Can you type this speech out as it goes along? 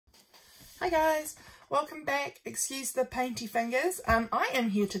Hi guys, welcome back. Excuse the painty fingers. I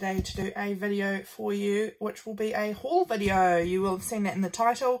am here today to do a video for you, which will be a haul video. You will have seen that in the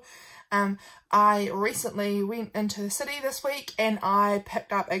title. I recently went into the city this week and I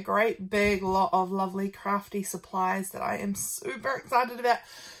picked up a great big lot of lovely crafty supplies that I am super excited about.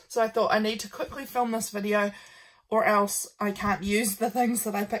 So I thought I need to quickly film this video or else I can't use the things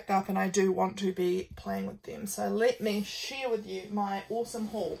that I picked up, and I do want to be playing with them. So let me share with you my awesome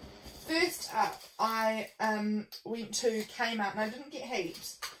haul. First up, I went to Kmart and I didn't get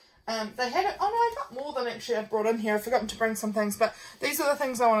heaps. They had it, oh no, I got more than actually I brought in here. I've forgotten to bring some things, but these are the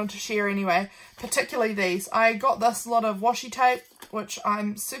things I wanted to share anyway, particularly these. I got this lot of washi tape, which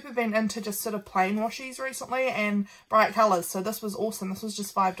I'm super been into just sort of plain washies recently, and bright colours, so this was awesome. This was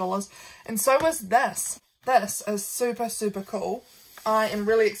just $5, and so was this. This is super, super cool. I am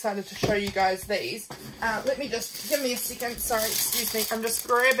really excited to show you guys these. Let me just, give me a second, sorry, excuse me. I'm just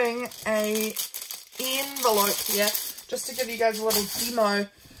grabbing a envelope here just to give you guys a little demo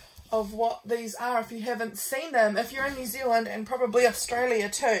of what these are if you haven't seen them. If you're in New Zealand and probably Australia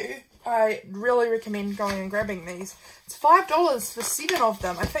too, I really recommend going and grabbing these. It's $5 for 7 of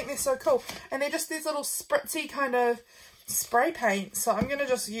them. I think they're so cool. And they're just these little spritzy kind of spray paint. So I'm going to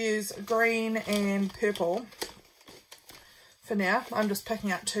just use green and purple. For now, I'm just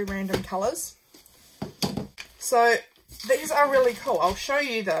picking out 2 random colours. So these are really cool. I'll show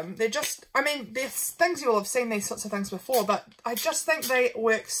you them. They're just, I mean, there's things you'll have seen these sorts of things before, but I just think they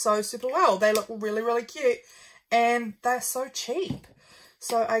work so super well. They look really, really cute and they're so cheap.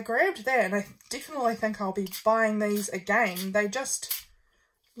 So I grabbed that and I definitely think I'll be buying these again. They just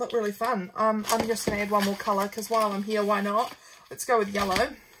look really fun. I'm just going to add one more colour because while I'm here, why not? Let's go with yellow.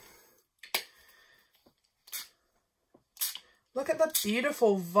 Look at the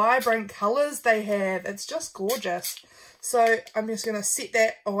beautiful, vibrant colours they have. It's just gorgeous. So I'm just going to set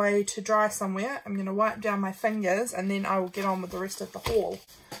that away to dry somewhere. I'm going to wipe down my fingers and then I will get on with the rest of the haul.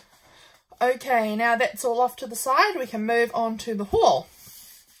 Okay, now that's all off to the side. We can move on to the haul.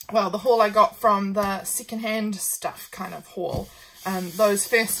 Well, the haul I got from the secondhand stuff kind of haul. Those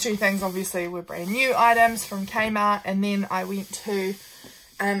first 2 things obviously were brand new items from Kmart, and then I went to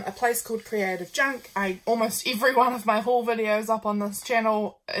a place called Creative Junk. Almost every one of my haul videos up on this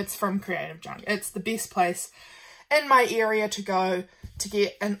channel, it's from Creative Junk. It's the best place in my area to go to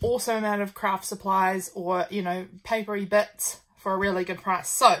get an awesome amount of craft supplies or, you know, papery bits for a really good price.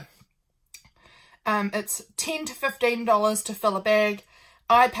 So it's $10 to $15 to fill a bag.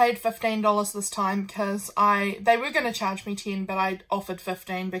 I paid $15 this time because they were going to charge me 10, but I offered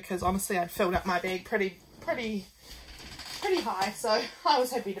 15 because honestly I'd filled up my bag pretty high, so I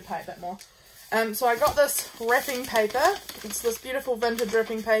was happy to pay a bit more. So I got this wrapping paper. It's this beautiful vintage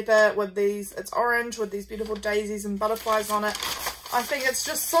wrapping paper with these, it's orange with these beautiful daisies and butterflies on it. I think it's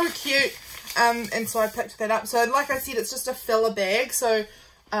just so cute, and so I picked that up. So like I said, it's just a filler bag, so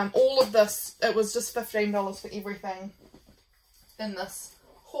all of this, it was just $15 for everything in this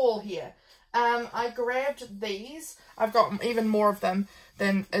haul here. I grabbed these. I've got even more of them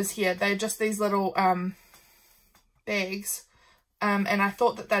than is here. They're just these little bags, and I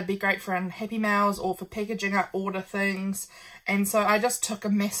thought that they'd be great for Happy Mails or for packaging up order things, and so I just took a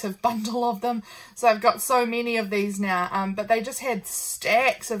massive bundle of them. So I've got so many of these now, but they just had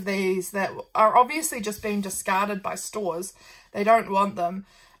stacks of these that are obviously just being discarded by stores. They don't want them,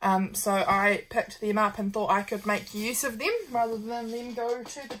 so I picked them up and thought I could make use of them rather than them go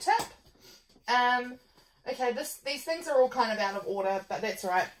to the tip. Okay, these things are all kind of out of order, but that's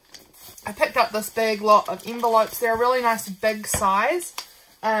all right. I picked up this big lot of envelopes. They're a really nice big size,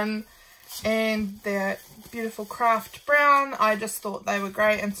 and they're beautiful craft brown. I just thought they were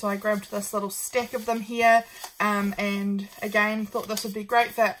great, and so I grabbed this little stack of them here, and again thought this would be great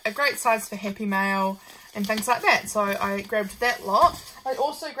for a great size for Happy Mail and things like that. So I grabbed that lot. I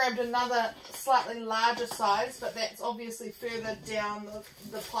also grabbed another slightly larger size, but that's obviously further down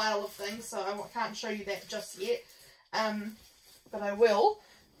the pile of things, so I can't show you that just yet, but I will.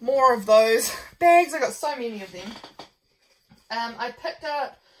 More of those bags. I got so many of them. I picked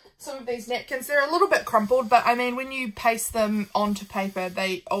up some of these napkins. They're a little bit crumpled, but I mean, when you paste them onto paper,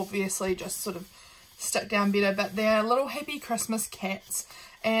 they obviously just sort of stick down better, but they're little happy Christmas cats,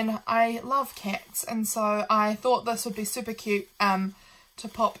 and I love cats, and so I thought this would be super cute to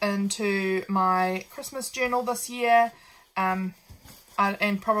pop into my Christmas journal this year, and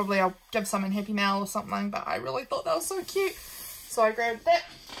probably I'll give some in Happy Mail or something, but I really thought that was so cute. So I grabbed that.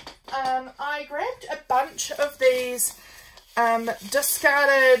 I grabbed a bunch of these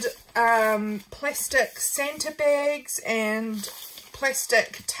discarded plastic Santa bags and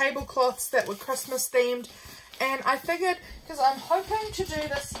plastic tablecloths that were Christmas themed, And I figured, because I'm hoping to do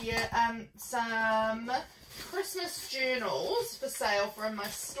this year, some Christmas journals for sale from my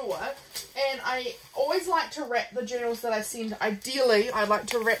store, and I always like to wrap the journals that I send. Ideally, I like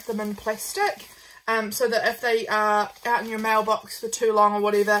to wrap them in plastic, so that if they are out in your mailbox for too long or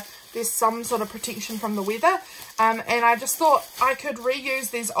whatever, there's some sort of protection from the weather. And I just thought I could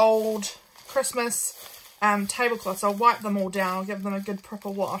reuse these old Christmas tablecloths. I'll wipe them all down, I'll give them a good proper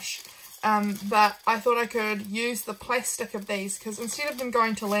wash. But I thought I could use the plastic of these, because instead of them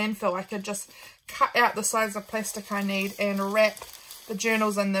going to landfill, I could just cut out the size of plastic I need and wrap the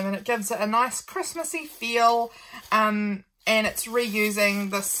journals in them, and it gives it a nice Christmassy feel, and it's reusing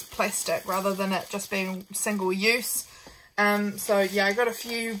this plastic rather than it just being single use. So yeah, I got a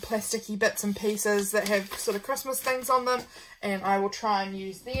few plasticky bits and pieces that have sort of Christmas things on them, and I will try and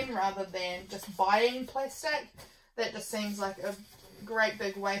use them rather than just buying plastic. That just seems like a great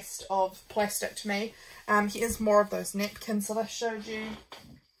big waste of plastic to me. Here's more of those napkins that I showed you.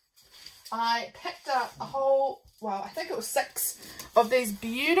 I picked up a whole, well, I think it was 6 of these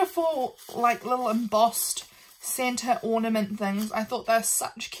beautiful, like, little embossed Santa ornament things. I thought they're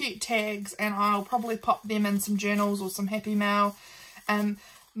such cute tags, and I'll probably pop them in some journals or some Happy Mail.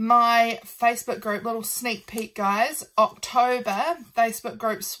 My Facebook group, little sneak peek, guys, October Facebook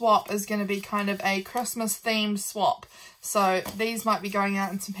group swap is going to be kind of a Christmas themed swap. So these might be going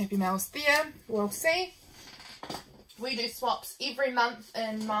out in some Happy Mails there. We'll see. We do swaps every month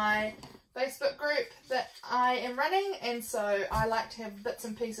in my Facebook group that I am running, and so I like to have bits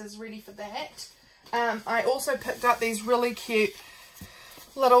and pieces ready for that. I also picked up these really cute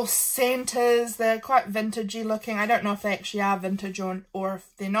little Santas. They're quite vintagey looking. I don't know if they actually are vintage or if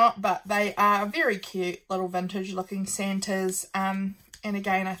they're not, but they are very cute little vintage looking Santas. And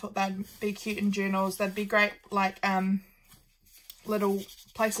again, I thought they'd be cute in journals. They'd be great, like, little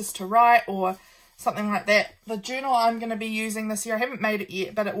places to write or something like that. The journal I'm going to be using this year, I haven't made it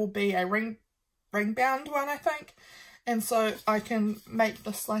yet, but it will be a ring bound one, I think. And so I can make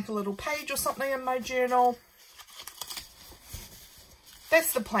this like a little page or something in my journal.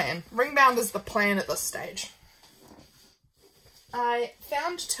 That's the plan. Ring bound is the plan at this stage. I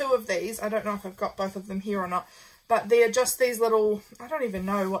found 2 of these. I don't know if I've got both of them here or not, but they're just these little, I don't even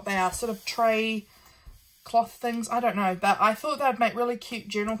know what they are, sort of tray cloth things. I don't know, but I thought they'd make really cute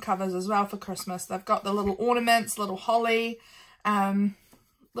journal covers as well for Christmas. They've got the little ornaments, little holly,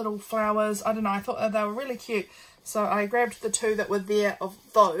 little flowers. I don't know, I thought they were really cute. So I grabbed the 2 that were there of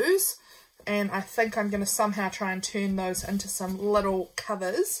those, and I think I'm going to somehow try and turn those into some little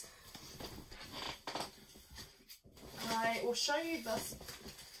covers. I will show you this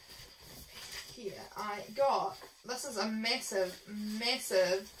here. This is a massive,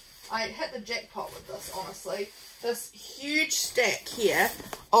 I hit the jackpot with this, honestly. This huge stack here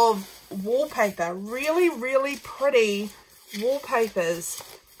of wallpaper. Really, really pretty wallpapers.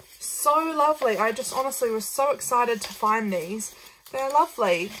 So lovely. I just honestly was so excited to find these. They're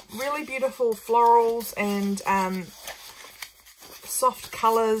lovely. Really beautiful florals and soft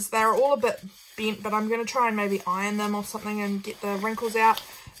colours. They're all a bit bent, but I'm going to try and maybe iron them or something and get the wrinkles out.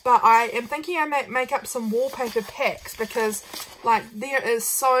 But I am thinking I might make up some wallpaper packs, because like there is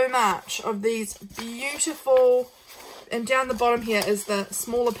so much of these beautiful, and down the bottom here is the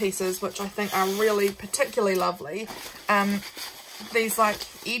smaller pieces, which I think are really particularly lovely. These like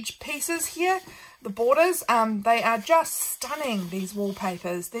edge pieces here, the borders, they are just stunning, these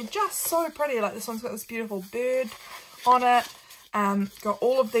wallpapers. They're just so pretty. Like this one's got this beautiful bird on it. Got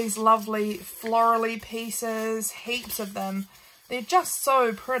all of these lovely florally pieces, heaps of them. They're just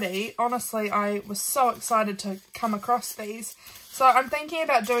so pretty. Honestly, I was so excited to come across these. So I'm thinking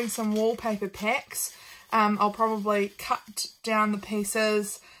about doing some wallpaper packs. I'll probably cut down the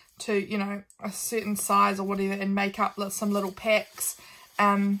pieces to, you know, a certain size or whatever and make up some little packs.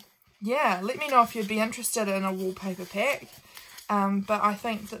 Yeah, let me know if you'd be interested in a wallpaper pack. But I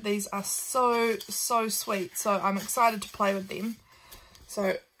think that these are so sweet. So I'm excited to play with them.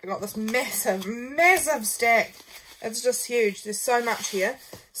 So I got this massive stack. It's just huge. There's so much here.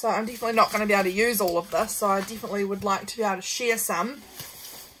 So I'm definitely not going to be able to use all of this. So I definitely would like to be able to share some.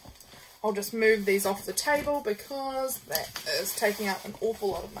 I'll just move these off the table because that is taking up an awful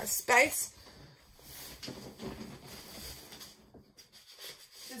lot of my space.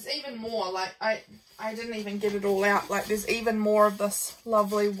 There's even more. Like I didn't even get it all out. Like there's even more of this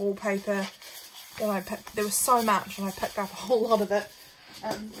lovely wallpaper that I picked. There was so much and I picked up a whole lot of it.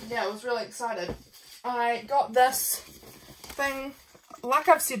 Yeah, I was really excited. I got this thing, like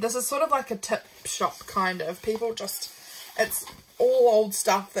I've said, this is sort of like a tip shop kind of. People just, it's all old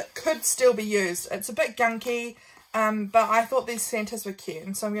stuff that could still be used. It's a bit gunky, But I thought these centres were cute,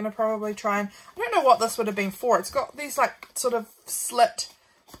 and so I'm going to probably try and, I don't know what this would have been for. It's got these like sort of slit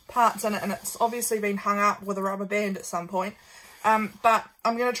parts in it, and it's obviously been hung up with a rubber band at some point. But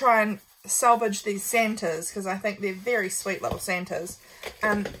I'm going to try and salvage these centres because I think they're very sweet little centres.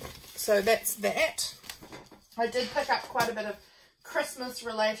 So that's that. I did pick up quite a bit of Christmas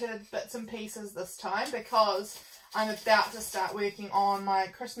related bits and pieces this time because I'm about to start working on my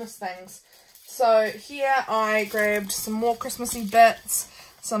Christmas things. So here I grabbed some more Christmassy bits,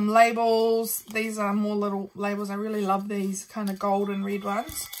 some labels. These are more little labels. I really love these kind of gold and red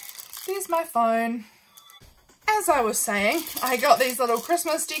ones. There's my phone. As I was saying, I got these little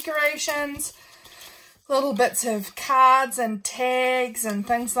Christmas decorations, little bits of cards and tags and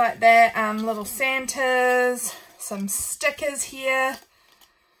things like that, little Santas, some stickers here.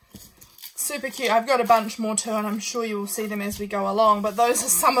 Super cute. I've got a bunch more too, and I'm sure you will see them as we go along, but those are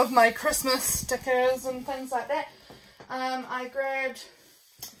some of my Christmas stickers and things like that. I grabbed,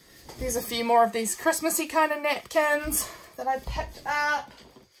 there's a few more of these Christmassy kind of napkins that I picked up.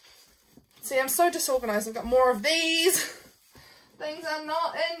 See, I'm so disorganized. I've got more of these. Things are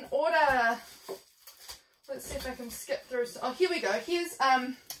not in order. Let's see if I can skip through. Oh, here we go. Here's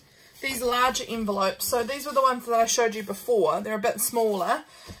these larger envelopes. So these were the ones that I showed you before. They're a bit smaller.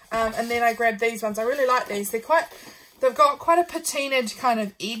 And then I grabbed these ones. I really like these. They've got quite a patinaed kind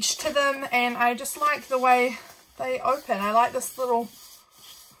of edge to them, and I just like the way they open. I like this little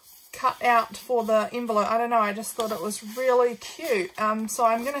cut out for the envelope. I don't know, I just thought it was really cute. So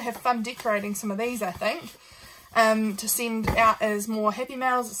I'm going to have fun decorating some of these, I think, to send out as more Happy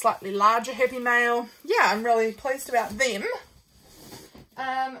Mails, a slightly larger Happy Mail. Yeah, I'm really pleased about them.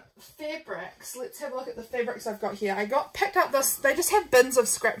 Fabrics. Let's have a look at the fabrics I've got here. Picked up this, they just have bins of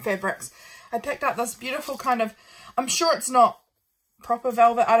scrap fabrics. I picked up this beautiful kind of, I'm sure it's not proper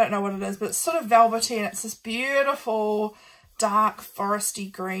velvet, I don't know what it is, but it's sort of velvety, and it's this beautiful dark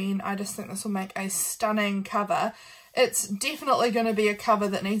foresty green. I just think this will make a stunning cover. It's definitely going to be a cover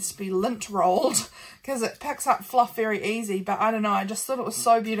that needs to be lint rolled because it picks up fluff very easy, but I don't know, I just thought it was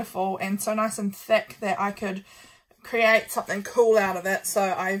so beautiful and so nice and thick that I could create something cool out of it, so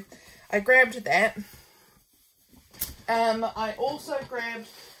I grabbed that. I also grabbed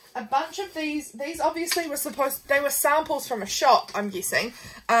a bunch of these. These obviously they were samples from a shop, I'm guessing,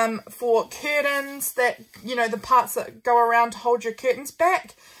 for curtains that, you know, the parts that go around to hold your curtains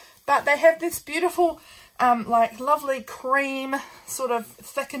back. But they have this beautiful, like lovely cream, sort of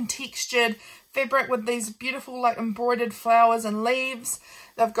thick and textured fabric with these beautiful like embroidered flowers and leaves.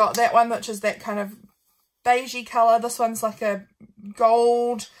 They've got that one which is that kind of beigey colour. This one's like a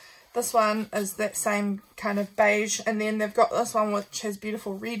gold. This one is that same kind of beige, and then they've got this one which has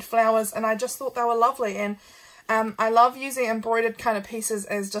beautiful red flowers, and I just thought they were lovely. And I love using embroidered kind of pieces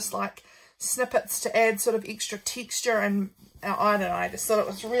as just like snippets to add sort of extra texture, and I don't know, I just thought it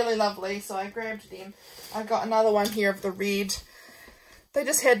was really lovely, so I grabbed them. I've got another one here of the red. They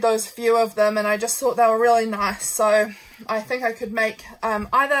just had those few of them, and I just thought they were really nice, so I think I could make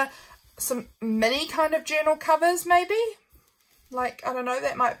either some mini kind of journal covers maybe. Like, I don't know,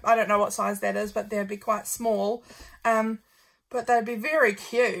 I don't know what size that is, but they'd be quite small. But they'd be very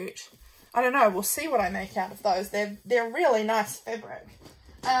cute. I don't know, we'll see what I make out of those. They're really nice fabric.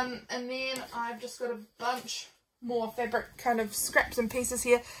 And then I've just got a bunch more fabric kind of scraps and pieces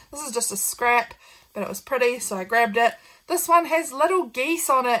here. This is just a scrap, but it was pretty, so I grabbed it. This one has little geese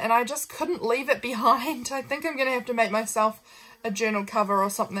on it, and I just couldn't leave it behind. I think I'm going to have to make myself a journal cover or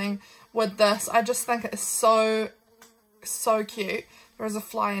something with this. I just think it's so cute. There is a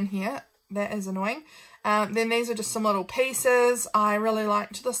fly in here. That is annoying. Then these are just some little pieces. I really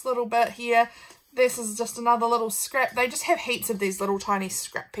liked this little bit here. This is just another little scrap. They just have heaps of these little tiny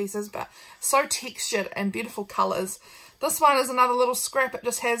scrap pieces, but so textured and beautiful colours. This one is another little scrap. It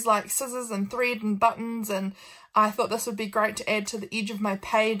just has like scissors and thread and buttons, and I thought this would be great to add to the edge of my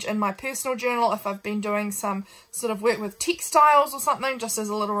page in my personal journal if I've been doing some sort of work with textiles or something, just as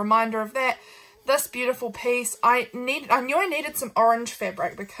a little reminder of that. This beautiful piece, I knew I needed some orange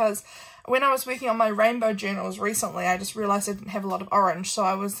fabric because when I was working on my rainbow journals recently, I just realised I didn't have a lot of orange, so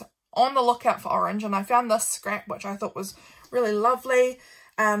I was on the lookout for orange, and I found this scrap which I thought was really lovely.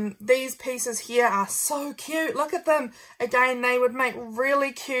 These pieces here are so cute. Look at them. Again, they would make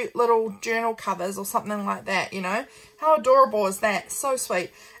really cute little journal covers or something like that, you know. How adorable is that? So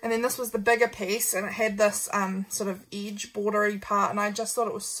sweet. And then this was the bigger piece, and it had this sort of edge bordery part, and I just thought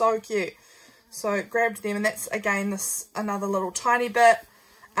it was so cute. So grabbed them, and that's again this another little tiny bit,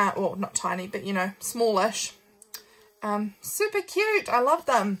 well not tiny, but you know, smallish. Super cute. I love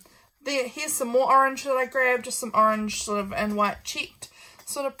them. Here's some more orange that I grabbed, just some orange sort of and white checked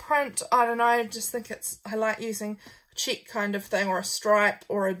sort of print. I don't know, I just think I like using a check kind of thing, or a stripe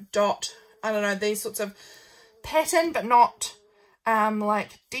or a dot. I don't know, these sorts of pattern but not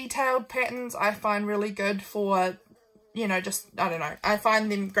like detailed patterns I find really good for, you know, just, I don't know, I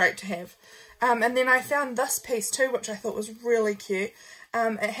find them great to have. And then I found this piece too, which I thought was really cute.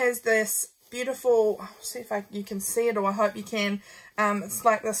 It has this beautiful, I'll see if you can see it, or I hope you can. It's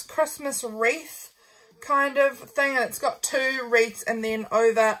like this Christmas wreath kind of thing, and it's got 2 wreaths, and then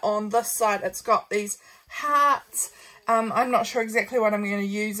over on this side it's got these hearts. I'm not sure exactly what I'm going to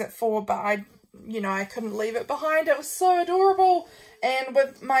use it for, but I couldn't leave it behind. It was so adorable. And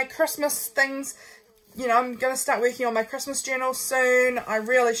with my Christmas things, you know, I'm going to start working on my Christmas journal soon. I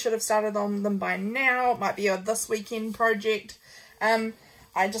really should have started on them by now. It might be a this weekend project.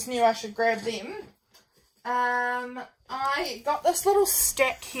 I just knew I should grab them. I got this little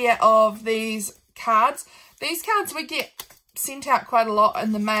stack here of these cards. These cards we get sent out quite a lot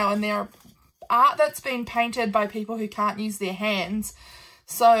in the mail, and they're art that's been painted by people who can't use their hands.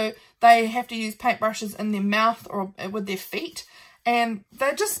 So they have to use paintbrushes in their mouth or with their feet. And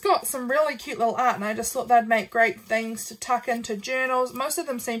they just got some really cute little art, and I just thought they'd make great things to tuck into journals. Most of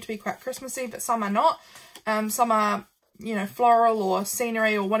them seem to be quite Christmassy, but some are not. Some are, you know, floral or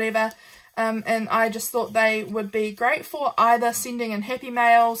scenery or whatever. And I just thought they would be great for either sending in happy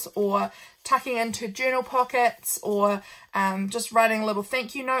mails, or tucking into journal pockets, or just writing little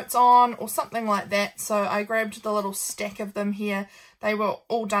thank you notes on, or something like that. So I grabbed the little stack of them here. They were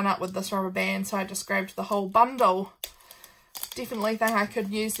all done up with this rubber band, so I just grabbed the whole bundle. Definitely think I could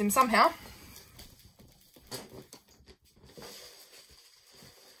use them somehow.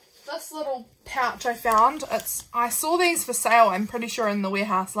 This little pouch I found, I saw these for sale, I'm pretty sure, in the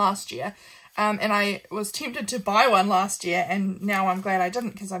warehouse last year. And I was tempted to buy one last year, and now I'm glad I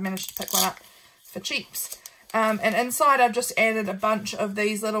didn't, because I managed to pick one up for cheaps. And inside I've just added a bunch of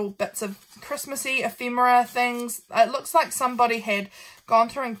these little bits of Christmassy ephemera things. It looks like somebody had gone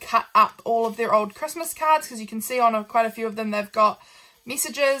through and cut up all of their old Christmas cards, because you can see on quite a few of them they've got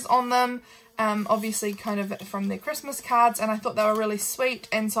messages on them, obviously kind of from their Christmas cards, and I thought they were really sweet,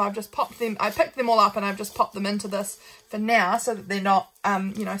 and so I've just popped them, I picked them all up and I've just popped them into this for now, so that they're not,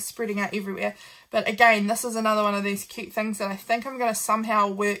 you know, spreading out everywhere. But again, this is another one of these cute things that I think I'm going to somehow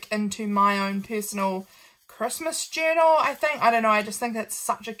work into my own personal Christmas journal, I think. I don't know, I just think it's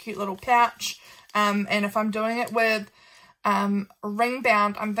such a cute little pouch. And if I'm doing it with ring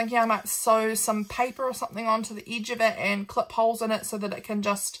bound, I'm thinking I might sew some paper or something onto the edge of it and clip holes in it, so that it can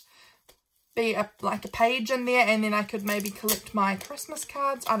just be like a page in there, and then I could maybe collect my Christmas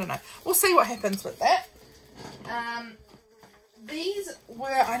cards. I don't know, we'll see what happens with that. These were,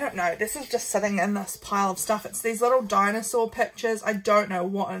 I don't know, this is just sitting in this pile of stuff. It's these little dinosaur pictures. I don't know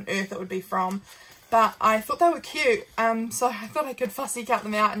what on earth it would be from, but I thought they were cute, so I thought I could fussy cut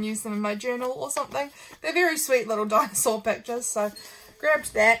them out and use them in my journal or something. They're very sweet little dinosaur pictures, so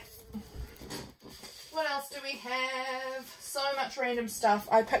grabbed that. What else do we have? So much random stuff.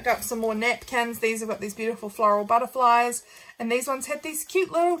 I picked up some more napkins. These have got these beautiful floral butterflies, and these ones had these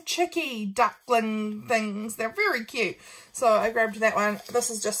cute little chicky duckling things. They're very cute, so I grabbed that one. This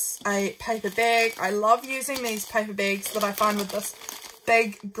is just a paper bag. I love using these paper bags that I find with this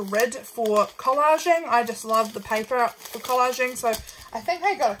big grid for collaging. I just love the paper for collaging, so I think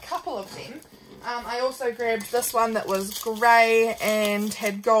I got a couple of them. I also grabbed this one that was grey and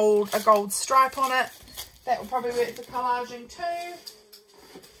had a gold stripe on it. That will probably work for collaging too.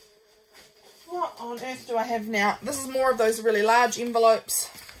 What on earth do I have now? This is more of those really large envelopes.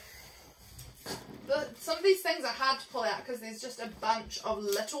 Some of these things are hard to pull out because there's just a bunch of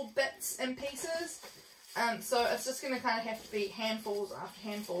little bits and pieces. So it's just going to kind of have to be handfuls after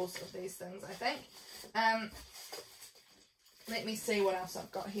handfuls of these things, I think. Let me see what else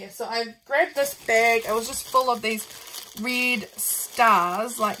I've got here. So I grabbed this bag. It was just full of these red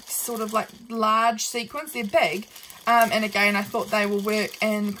stars, like sort of like large sequins. They're big. And again, I thought they will work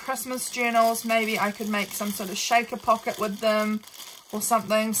in Christmas journals. Maybe I could make some sort of shaker pocket with them or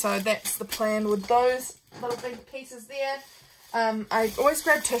something. So that's the plan with those little big pieces there. I always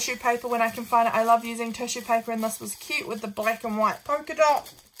grab tissue paper when I can find it. I love using tissue paper, and this was cute with the black and white polka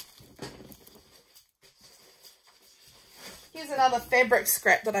dot. Here's another fabric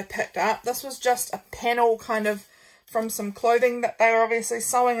scrap that I picked up. This was just a panel kind of from some clothing that they were obviously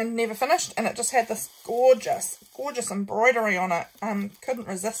sewing and never finished, and it just had this gorgeous embroidery on it. Couldn't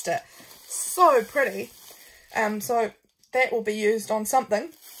resist it. So pretty. So that will be used on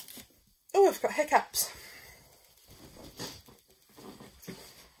something. Oh, I've got hiccups.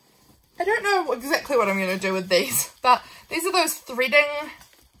 I don't know exactly what I'm going to do with these, but these are those threading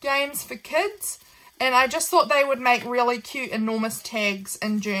games for kids. And I just thought they would make really cute, enormous tags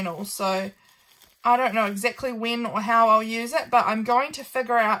in journals. So I don't know exactly when or how I'll use it, but I'm going to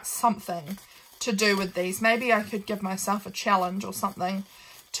figure out something to do with these. Maybe I could give myself a challenge or something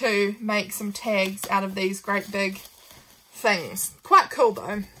to make some tags out of these great big things. Quite cool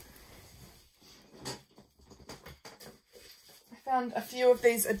though. I found a few of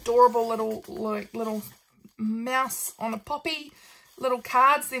these adorable little mouse on a poppy little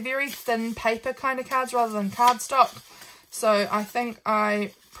cards. They're very thin paper kind of cards rather than cardstock. So I think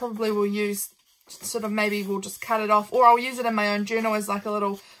I probably will use sort of, maybe we'll just cut it off, or I'll use it in my own journal as like a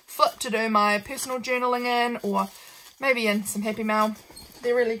little flip to do my personal journaling in, or maybe in some Happy Mail.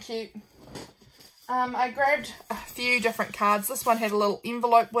 They're really cute. I grabbed a few different cards. This one had a little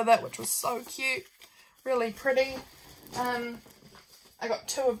envelope with it, which was so cute, really pretty. I got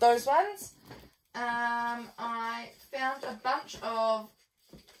 2 of those ones. I found a bunch of,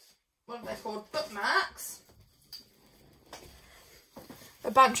 what are they called, bookmarks.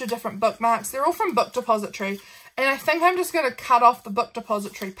 A bunch of different bookmarks. They're all from Book Depository, and I think I'm just going to cut off the Book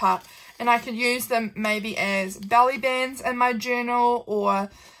Depository part, and I could use them maybe as belly bands in my journal, or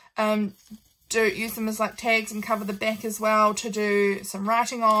use them as like tags and cover the back as well to do some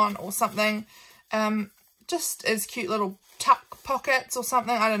writing on or something, just as cute little tuck pockets or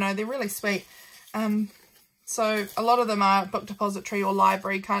something. I don't know, they're really sweet. So a lot of them are Book Depository or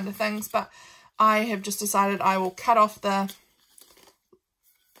library kind of things, but I have just decided I will cut off the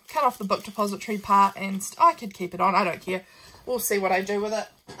Book Depository part, and I could keep it on, I don't care. We'll see what I do with it.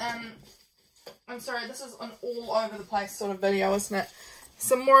 I'm sorry, this is an all over the place sort of video, isn't it?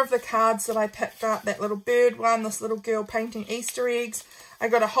 Some more of the cards that I picked up, that little bird one, this little girl painting Easter eggs. I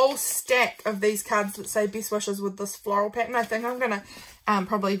got a whole stack of these cards that say best wishes with this floral pattern. I think I'm going to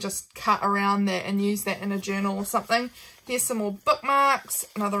probably just cut around that and use that in a journal or something. Here's some more bookmarks,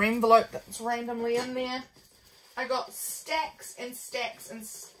 another envelope that's randomly in there. I got stacks and stacks and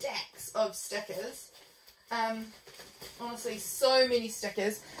stacks of stickers. Honestly, so many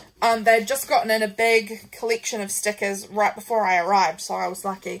stickers. They'd just gotten in a big collection of stickers right before I arrived, so I was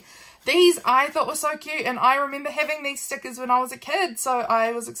lucky. These I thought were so cute, and I remember having these stickers when I was a kid, so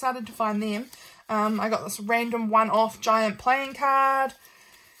I was excited to find them. I got this random one-off giant playing card.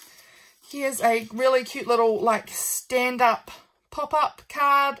 Here's a really cute little like stand-up pop-up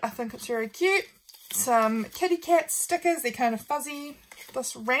card. I think it's very cute. Some kitty cat stickers, they're kind of fuzzy.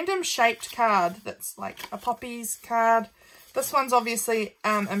 This random shaped card that's like a poppies card. This one's obviously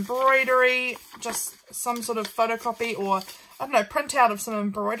embroidery, just some sort of photocopy or, I don't know, printout of some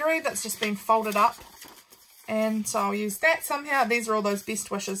embroidery that's just been folded up. And so I'll use that somehow. These are all those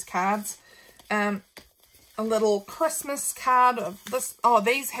best wishes cards. A little Christmas card of this. Oh,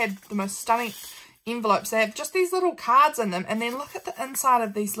 these had the most stunning envelopes. They have just these little cards in them, and then look at the inside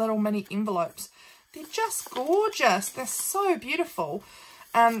of these little mini envelopes. They're just gorgeous. They're so beautiful.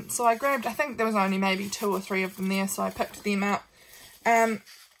 So I grabbed, I think there was only maybe 2 or 3 of them there, so I picked them up.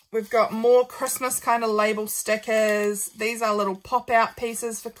 We've got more Christmas kind of label stickers. These are little pop-out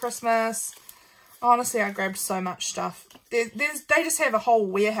pieces for Christmas. Honestly, I grabbed so much stuff. They just have a whole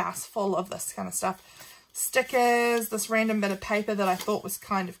warehouse full of this kind of stuff. Stickers, this random bit of paper that I thought was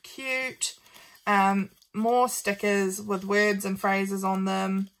kind of cute. More stickers with words and phrases on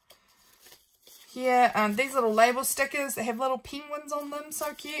them. Here, these little label stickers that have little penguins on them,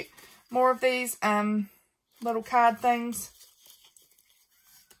 so cute. More of these little card things.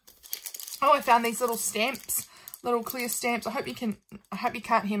 Oh, I found these little stamps, little clear stamps. I hope you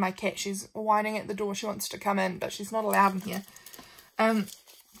can't hear my cat. She's whining at the door. She wants to come in, but she's not allowed in here.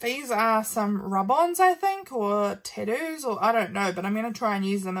 These are some rub-ons, I think, or tattoos, or I don't know, but I'm going to try and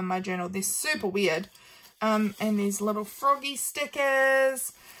use them in my journal. They're super weird. And these little froggy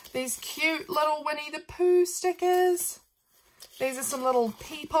stickers. These cute little Winnie the Pooh stickers. These are some little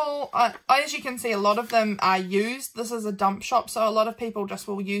people. As you can see, a lot of them are used. This is a dump shop, so a lot of people just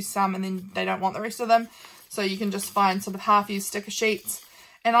will use some and then they don't want the rest of them. So you can just find sort of half-used sticker sheets.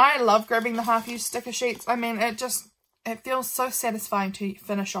 And I love grabbing the half-used sticker sheets. I mean, it feels so satisfying to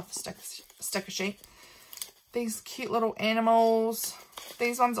finish off a sticker sheet. These cute little animals.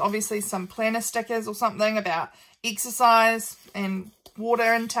 These ones obviously some planner stickers or something about exercise and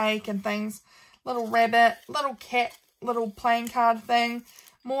water intake and things. Little rabbit, little cat, little playing card thing.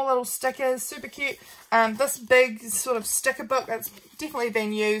 More little stickers, super cute. This big sort of sticker book that's definitely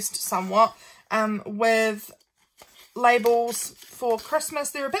been used somewhat with labels for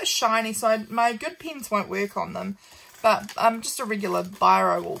Christmas. They're a bit shiny, so my good pens won't work on them, but just a regular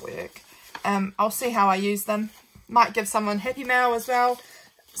biro will work. I'll see how I use them. Might give someone Happy Mail as well.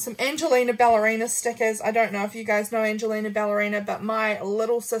 Some Angelina Ballerina stickers. I don't know if you guys know Angelina Ballerina, but my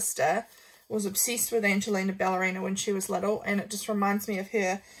little sister was obsessed with Angelina Ballerina when she was little, and it just reminds me of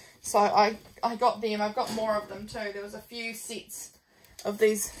her. So I got them. I've got more of them too. There was a few sets of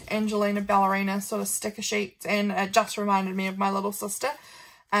these Angelina Ballerina sort of sticker sheets, and it just reminded me of my little sister.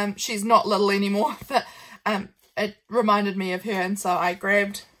 She's not little anymore, but it reminded me of her, and so I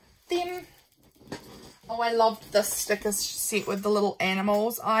grabbed them. Oh, I loved this sticker set with the little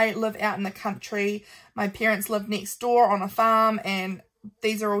animals. I live out in the country. My parents live next door on a farm, and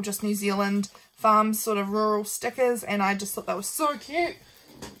these are all just New Zealand farm sort of rural stickers, and I just thought they were so cute.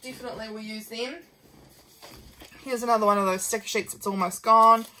 Definitely will use them. Here's another one of those sticker sheets. It's almost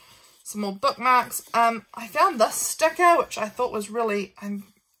gone. Some more bookmarks. I found this sticker, which I thought was really,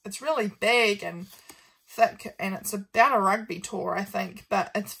 it's really big and thick, and it's about a rugby tour, I think,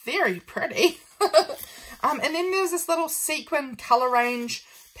 but it's very pretty. And then there's this little sequin colour range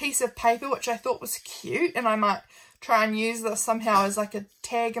piece of paper, which I thought was cute, and I might try and use this somehow as like a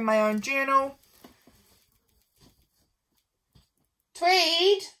tag in my own journal.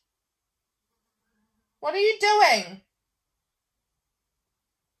 Tweed, what are you doing?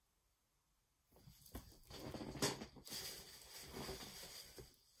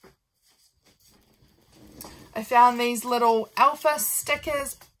 I found these little alpha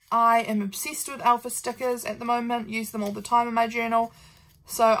stickers. I am obsessed with alpha stickers at the moment. Use them all the time in my journal.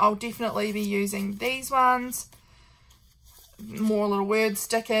 So I'll definitely be using these ones. More little word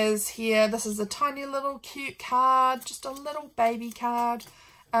stickers here. This is a tiny little cute card. Just a little baby card.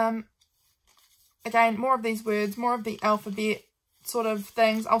 Again, more of these words. More of the alphabet sort of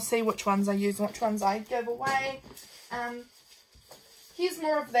things. I'll see which ones I use and which ones I give away. Here's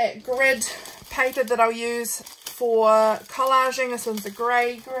more of that grid paper that I'll use for collaging. This one's a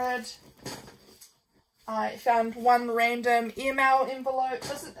grey grid. I found one random email envelope.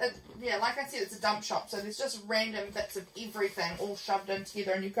 This is, yeah, like I said, it's a dump shop, so there's just random bits of everything all shoved in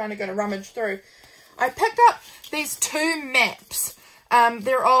together, and you're kind of going to rummage through. I picked up these two maps.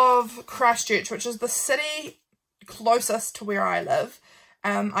 They're of Christchurch, which is the city closest to where I live.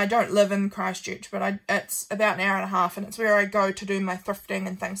 I don't live in Christchurch, but it's about an hour and a half, and it's where I go to do my thrifting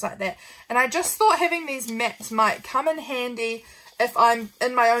and things like that. And I just thought having these maps might come in handy if I'm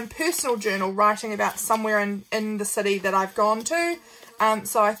in my own personal journal writing about somewhere in the city that I've gone to.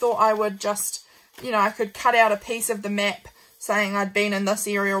 So I thought I would just, you know, I could cut out a piece of the map saying I'd been in this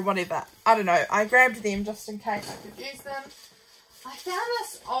area or whatever. I don't know. I grabbed them just in case I could use them. I found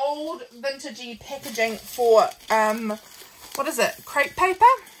this old vintagey packaging for, what is it? Crepe paper?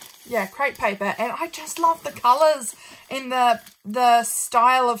 Yeah, crepe paper. And I just love the colours and the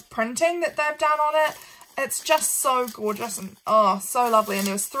style of printing that they've done on it. It's just so gorgeous and, oh, so lovely. And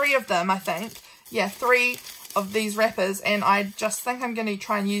there was 3 of them, I think. Yeah, 3 of these wrappers. And I just think I'm going to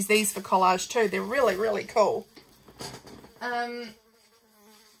try and use these for collage too. They're really, really cool.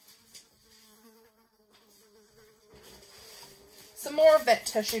 Some more of that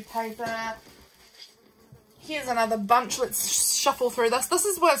tissue paper. Here's another bunch. Let's shuffle through this. This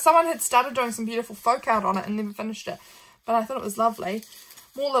is where someone had started doing some beautiful folk art on it and never finished it. But I thought it was lovely.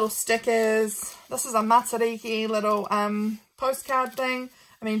 More little stickers. This is a Matariki little postcard thing.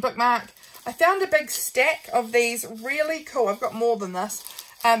 I mean bookmark. I found a big stack of these. Really cool. I've got more than this.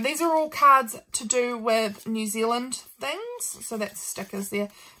 These are all cards to do with New Zealand things. So that's stickers there.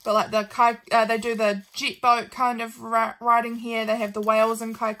 But like they do the jet boat kind of writing here. They have the whales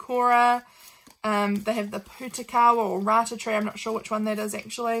in Kaikoura. They have the Putakawa or Rata tree. I'm not sure which one that is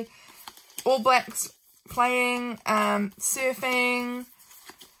actually. All Blacks playing, surfing.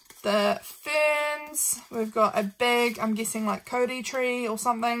 The ferns, we've got a big, I'm guessing like Cody tree or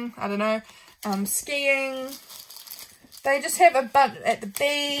something, I don't know, skiing. They just have a bunch at the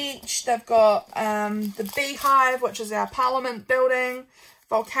beach. They've got the Beehive, which is our Parliament building,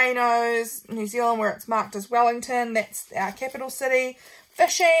 volcanoes, New Zealand where it's marked as Wellington, that's our capital city,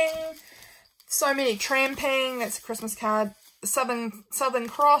 fishing, so many tramping, that's a Christmas card, the Southern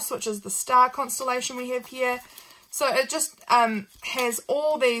Cross, which is the star constellation we have here. So it just has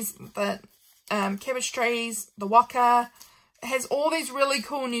all these, the cabbage trees, the waka. It has all these really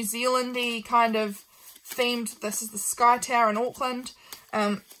cool New Zealand-y kind of themed, this is the Sky Tower in Auckland,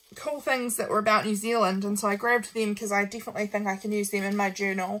 cool things that were about New Zealand. And so I grabbed them because I definitely think I can use them in my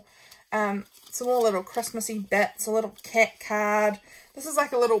journal. Some more little Christmassy bits, a little cat card. This is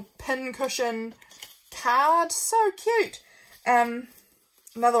like a little pin cushion card, so cute.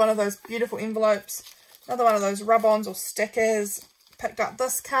 Another one of those beautiful envelopes. Another one of those rub-ons or stickers. Picked up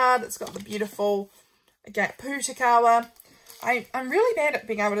this card. It's got the beautiful, again, Putakawa. I'm really bad at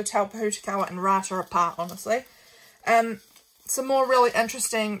being able to tell Putakawa and Rata apart, honestly. Some more really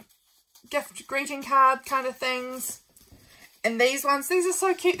interesting gift greeting card kind of things. And these ones, these are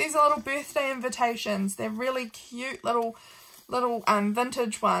so cute. These are little birthday invitations. They're really cute little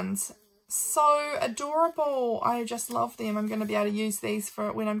vintage ones. So adorable. I just love them. I'm going to be able to use these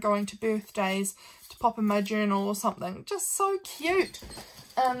for when I'm going to birthdays to pop in my journal or something. Just so cute.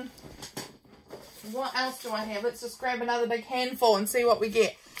 What else do I have? Let's just grab another big handful and see what we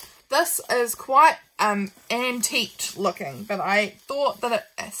get. This is quite antique looking, but I thought that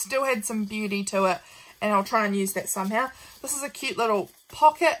it still had some beauty to it, and I'll try and use that somehow. This is a cute little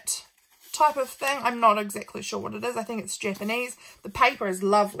pocket type of thing. I'm not exactly sure what it is. I think it's Japanese. The paper is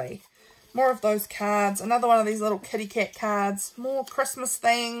lovely. More of those cards. Another one of these little kitty cat cards. More Christmas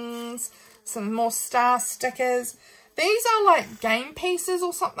things. Some more star stickers. These are like game pieces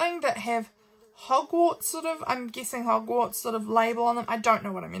or something that have Hogwarts sort of, I'm guessing Hogwarts sort of label on them. I don't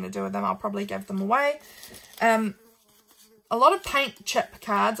know what I'm going to do with them. I'll probably give them away. A lot of paint chip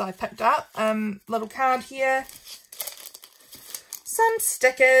cards I picked up. Little card here. Some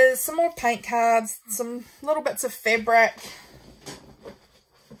stickers, some more paint cards, some little bits of fabric.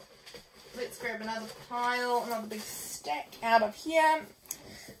 Let's grab another pile, another big stack out of here.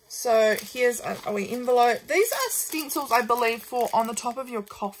 So here's a wee envelope. These are stencils, I believe, for on the top of your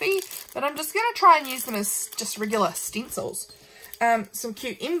coffee, but I'm just going to try and use them as just regular stencils. Some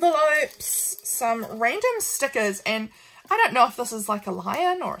cute envelopes, some random stickers, and I don't know if this is like a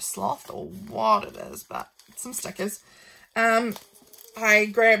lion or a sloth or what it is, but some stickers. I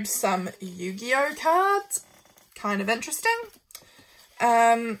grabbed some Yu-Gi-Oh cards, kind of interesting.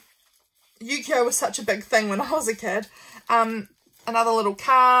 Yu-Gi-Oh was such a big thing when I was a kid. Another little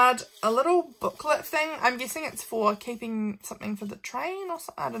card, a little booklet thing. I'm guessing it's for keeping something for the train or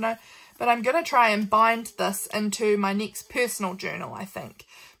something. I don't know. But I'm going to try and bind this into my next personal journal, I think.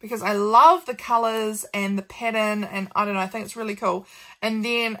 Because I love the colours and the pattern, and I don't know, I think it's really cool. And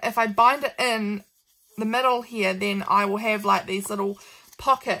then if I bind it in the middle here, then I will have like these little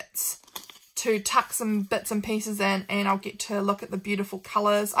pockets to tuck some bits and pieces in, and I'll get to look at the beautiful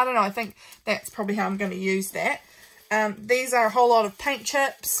colours. I don't know, I think that's probably how I'm going to use that. These are a whole lot of paint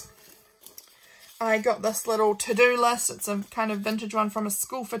chips. I got this little to-do list. It's a kind of vintage one from a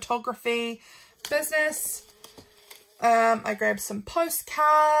school photography business. I grabbed some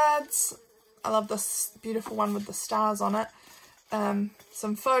postcards. I love this beautiful one with the stars on it.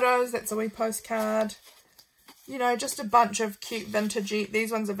 Some photos. That's a wee postcard. You know, just a bunch of cute vintagey.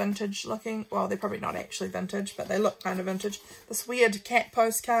 These ones are vintage looking. Well, they're probably not actually vintage, but they look kind of vintage. This weird cat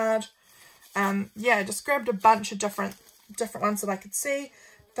postcard. Yeah, just grabbed a bunch of different ones that I could see.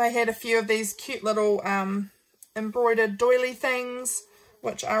 They had a few of these cute little embroidered doily things,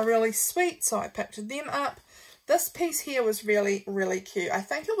 which are really sweet, so I picked them up. This piece here was really, really cute. I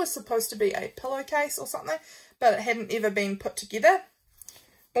think it was supposed to be a pillowcase or something, but it hadn't ever been put together.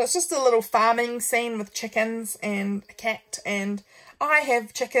 But it's just a little farming scene with chickens and a cat, and I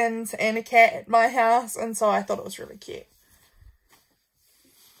have chickens and a cat at my house, and so I thought it was really cute.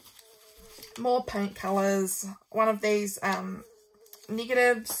 More paint colours, one of these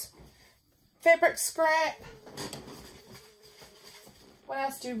negatives, fabric scrap. What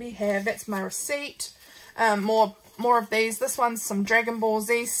else do we have? That's my receipt. More of these. This one's some Dragon Ball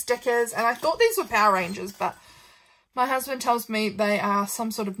Z stickers, and I thought these were Power Rangers, but my husband tells me they are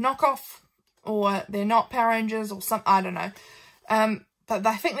some sort of knockoff, or they're not Power Rangers, or some, I don't know. But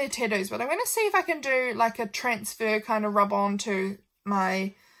I think they're tattoos, but I'm going to see if I can do like a transfer kind of rub on to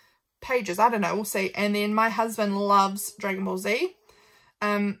my pages. I don't know, we'll see. And then my husband loves Dragon Ball Z,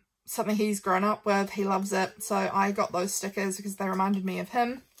 something he's grown up with. He loves it, so I got those stickers because they reminded me of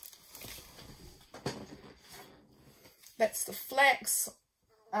him. That's the flax,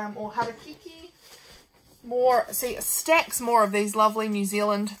 or harakiki. More, see, stacks more of these lovely New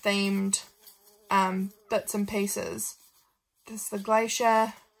Zealand themed bits and pieces. This is the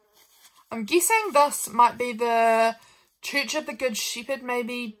glacier. I'm guessing this might be the Church of the Good Shepherd,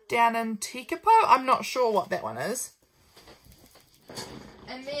 maybe down in Tekapo. I'm not sure what that one is.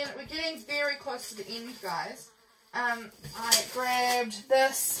 And then we're getting very close to the end, guys. I grabbed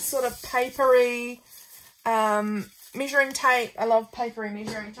this sort of papery measuring tape. I love papery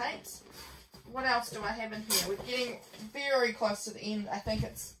measuring tapes. What else do I have in here? We're getting very close to the end. I think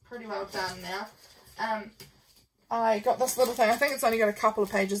it's pretty well done now. I got this little thing. I think it's only got a couple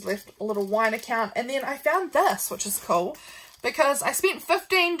of pages left. A little wine account. And then I found this, which is cool, because I spent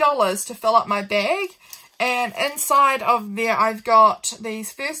 $15 to fill up my bag. And inside of there, I've got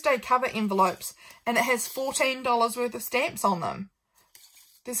these first day cover envelopes. And it has $14 worth of stamps on them.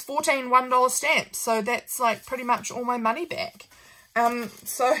 There's 14 $1 stamps. So that's like pretty much all my money back.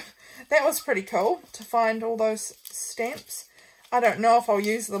 So that was pretty cool to find all those stamps. I don't know if I'll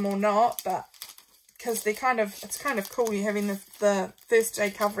use them or not, but because they're it's kind of cool you having the first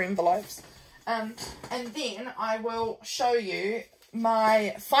day cover envelopes. And then I will show you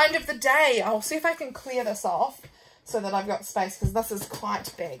my find of the day. I'll see if I can clear this off so that I've got space, because this is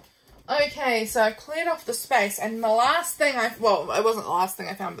quite big. Okay, so I've cleared off the space, and the last thing well, it wasn't the last thing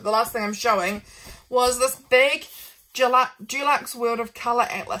I found, but the last thing I'm showing was this big Dulux World of Colour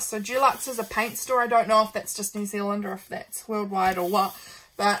Atlas. So Dulux is a paint store. I don't know if that's just New Zealand or if that's worldwide or what,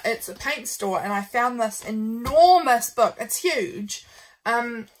 but it's a paint store, and I found this enormous book. It's huge.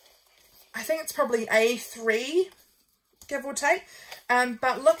 I think it's probably A3, give or take.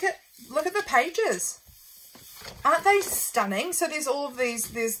 But look at the pages. Aren't they stunning? So there's all of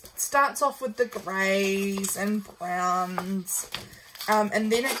these. Starts off with the greys and browns.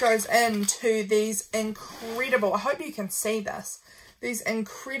 And then it goes into these incredible, I hope you can see this, these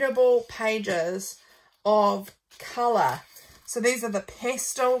incredible pages of colour. So these are the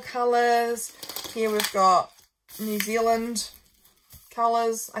pastel colours. Here we've got New Zealand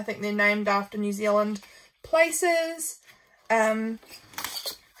colours. I think they're named after New Zealand places. And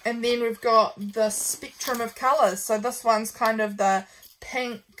then we've got the spectrum of colours. So this one's kind of the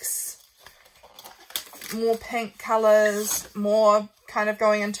pinks, more pink colours, more kind of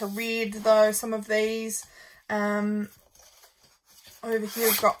going into red though, some of these. Over here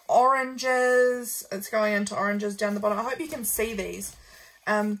we've got oranges. It's going into oranges down the bottom. I hope you can see these.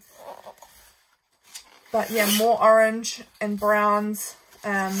 But yeah, more orange and browns.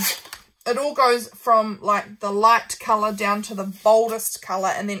 It all goes from like the light colour down to the boldest colour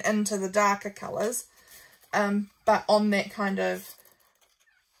and then into the darker colours. But on that kind of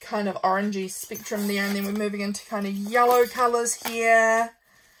orangey spectrum there, and then we're moving into kind of yellow colours here,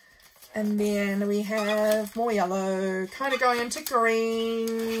 and then we have more yellow, kind of going into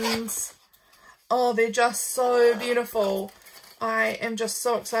greens. Oh, they're just so beautiful. I am just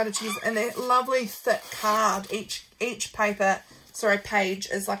so excited to use it. And they're lovely thick card. Each page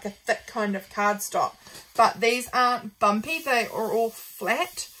is like a thick kind of cardstock, but these aren't bumpy, they are all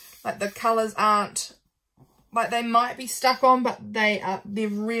flat. Like the colours aren't, like they might be stuck on, but they're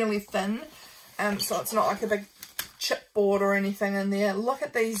really thin. So it's not like a big chipboard or anything in there. Look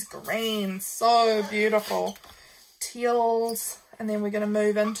at these greens, so beautiful. Teals, and then we're going to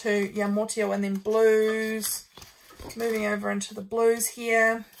move into, yeah, more teal, and then blues. Moving over into the blues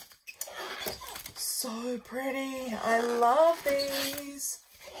here. So pretty. I love these.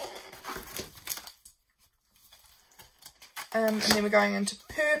 And then we're going into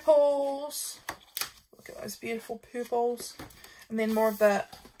purples. Look at those beautiful purples. And then more of the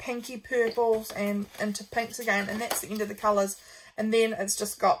pinky purples and into pinks again. And that's the end of the colours. And then it's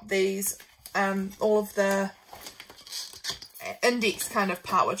just got these, all of the index kind of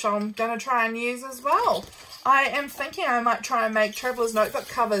part, which I'm going to try and use as well. I am thinking I might try and make Traveller's Notebook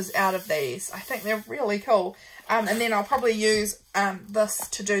covers out of these. I think they're really cool. And then I'll probably use this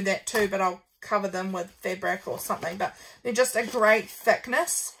to do that too, but I'll cover them with fabric or something. But they're just a great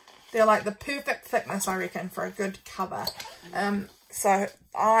thickness. They're like the perfect thickness, I reckon, for a good cover. So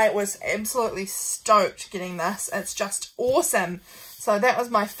I was absolutely stoked getting this. It's just awesome. So that was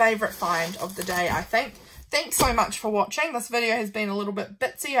my favourite find of the day, I think. Thanks so much for watching. This video has been a little bit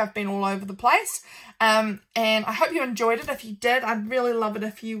bitsy. I've been all over the place. And I hope you enjoyed it. If you did, I'd really love it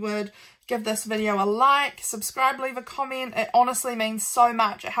if you would give this video a like, subscribe, leave a comment. It honestly means so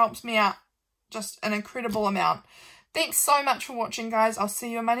much. It helps me out just an incredible amount. Thanks so much for watching, guys. I'll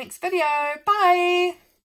see you in my next video. Bye!